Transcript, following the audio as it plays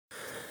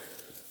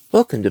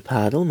Welcome to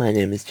Poddle. My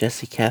name is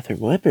Jesse Catherine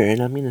Weber, and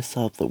I'm going to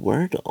solve the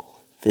Wordle.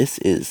 This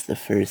is the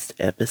first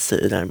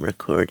episode I'm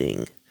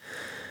recording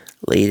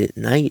late at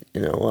night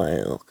in a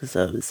while, because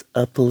I was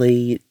up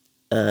late,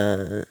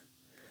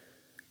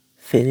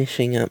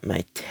 finishing up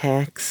my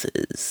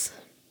taxes,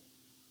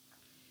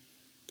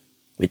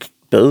 which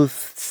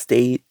both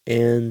state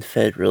and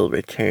federal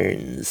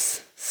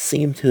returns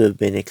seem to have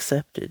been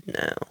accepted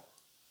now,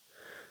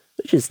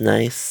 which is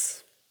nice.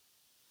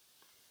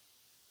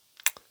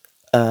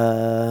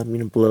 I'm going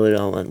to blow it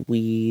all on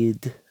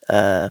weed.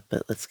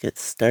 But let's get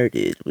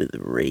started with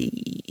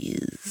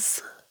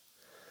raise. I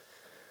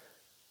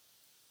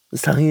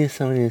was talking to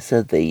someone who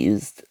said they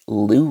used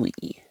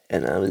Louis,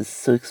 and I was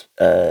so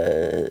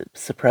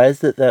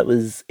surprised that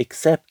was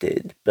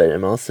accepted, but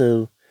I'm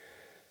also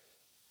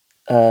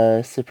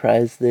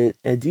surprised that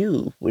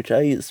Edu, which I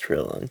used for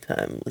a long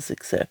time, was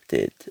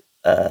accepted.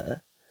 It's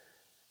an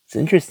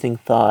interesting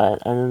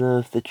thought. I don't know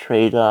if the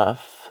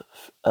trade-off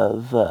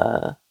of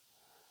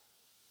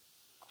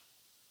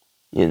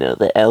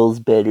the L's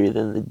better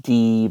than the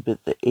D,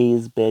 but the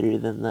A's better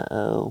than the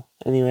O.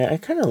 Anyway, I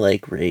kind of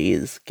like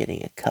raise,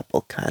 getting a couple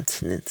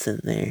consonants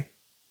in there.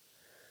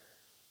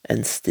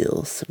 And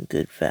still some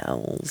good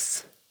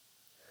vowels.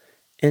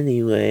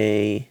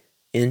 Anyway,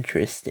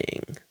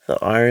 interesting. The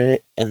R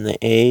and the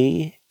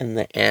A and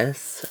the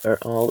S are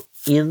all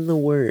in the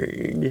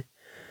word,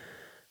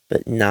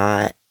 but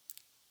not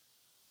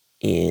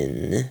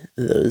in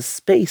those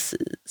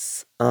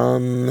spaces.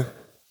 I'm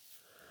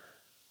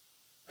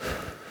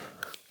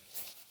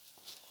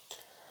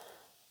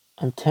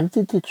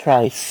tempted to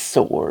try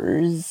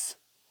soars,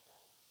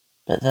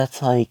 but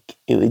that's like,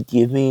 it would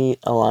give me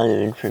a lot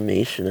of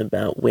information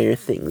about where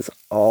things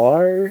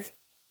are,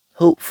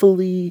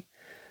 hopefully,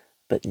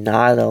 but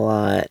not a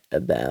lot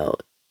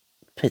about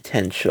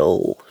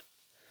potential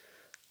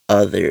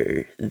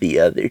the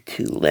other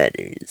two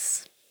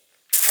letters.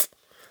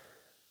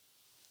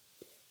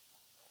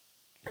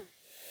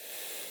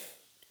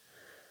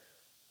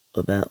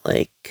 About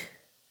I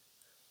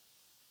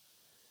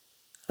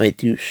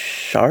do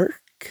shark?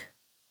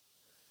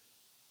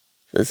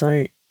 Those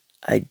aren't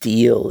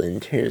ideal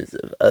in terms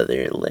of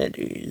other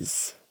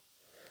letters.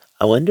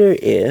 I wonder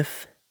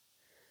if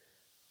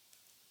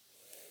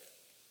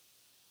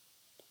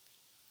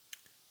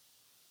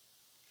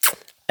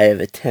I have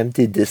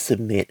attempted to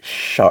submit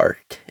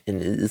shark and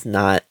it is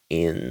not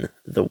in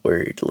the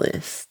word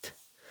list.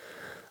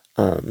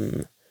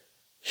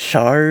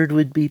 Shard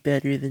would be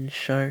better than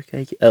shark.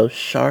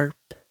 Sharp.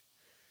 I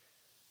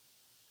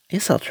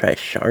guess I'll try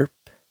sharp.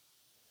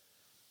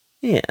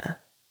 Yeah.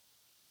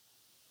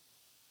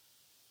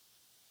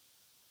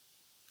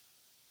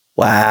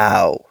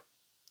 Wow.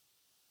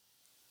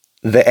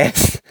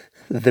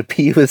 The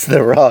P was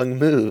the wrong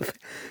move.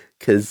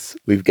 Because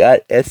we've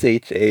got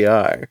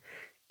SHAR.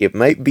 It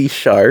might be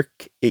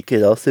shark. It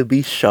could also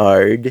be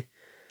shard.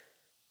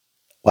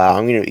 Wow,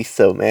 I'm going to be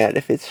so mad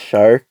if it's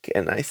shark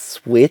and I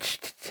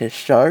switched to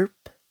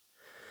sharp.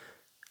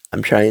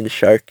 I'm trying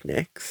shark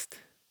next.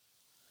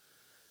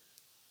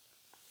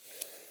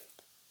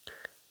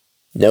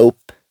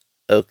 Nope.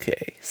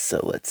 Okay, so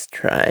let's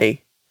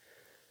try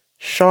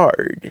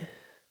shard.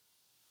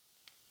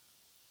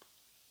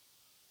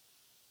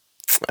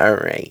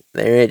 Alright,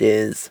 there it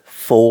is.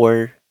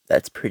 4.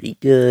 That's pretty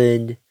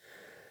good.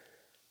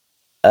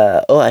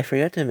 I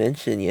forgot to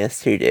mention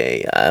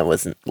yesterday, I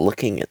wasn't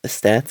looking at the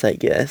stats, I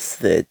guess,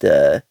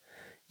 that,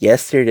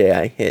 yesterday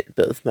I hit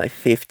both my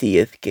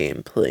 50th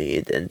game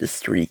played and a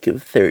streak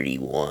of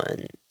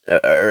 31,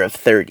 or of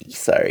 30,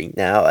 sorry.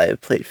 Now I have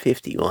played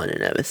 51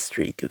 and have a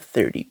streak of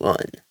 31.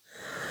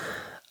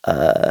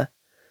 I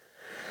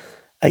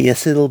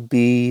guess it'll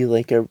be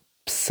like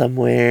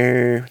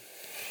somewhere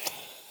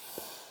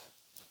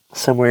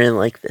in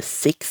like the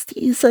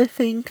 60s, I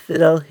think,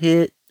 that I'll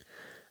hit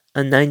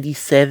a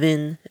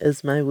 97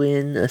 as my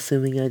win,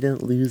 assuming I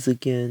don't lose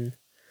again.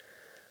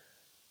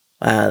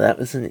 Wow, that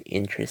was an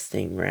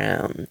interesting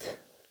round.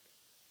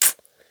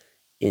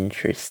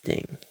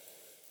 Interesting.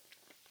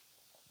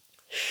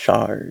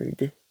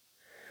 Shard.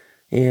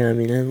 Yeah, I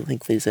mean, I don't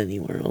think there's any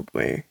world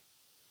where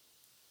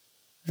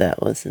that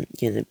wasn't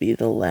gonna be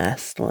the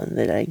last one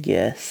that I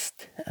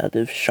guessed out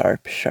of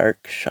sharp,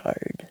 shark,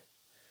 shard.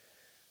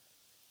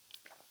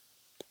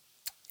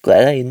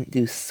 Glad I didn't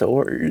do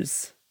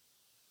soars.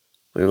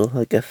 We look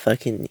like a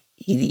fucking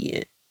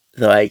idiot.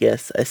 Though I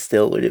guess I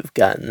still would have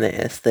gotten the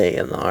S, the A,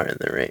 and the R in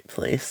the right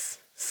place.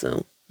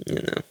 So,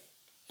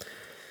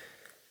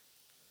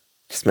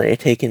 just might have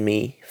taken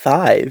me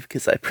 5,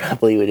 because I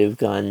probably would have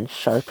gone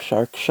sharp,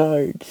 shark,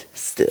 shard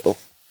still.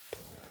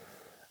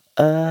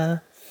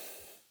 Yeah.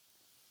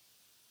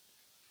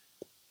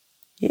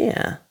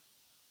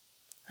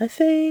 I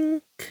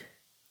think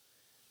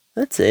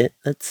that's it.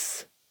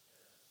 This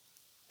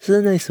is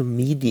a nice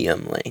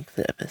medium length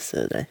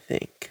episode, I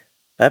think.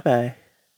 Bye-bye.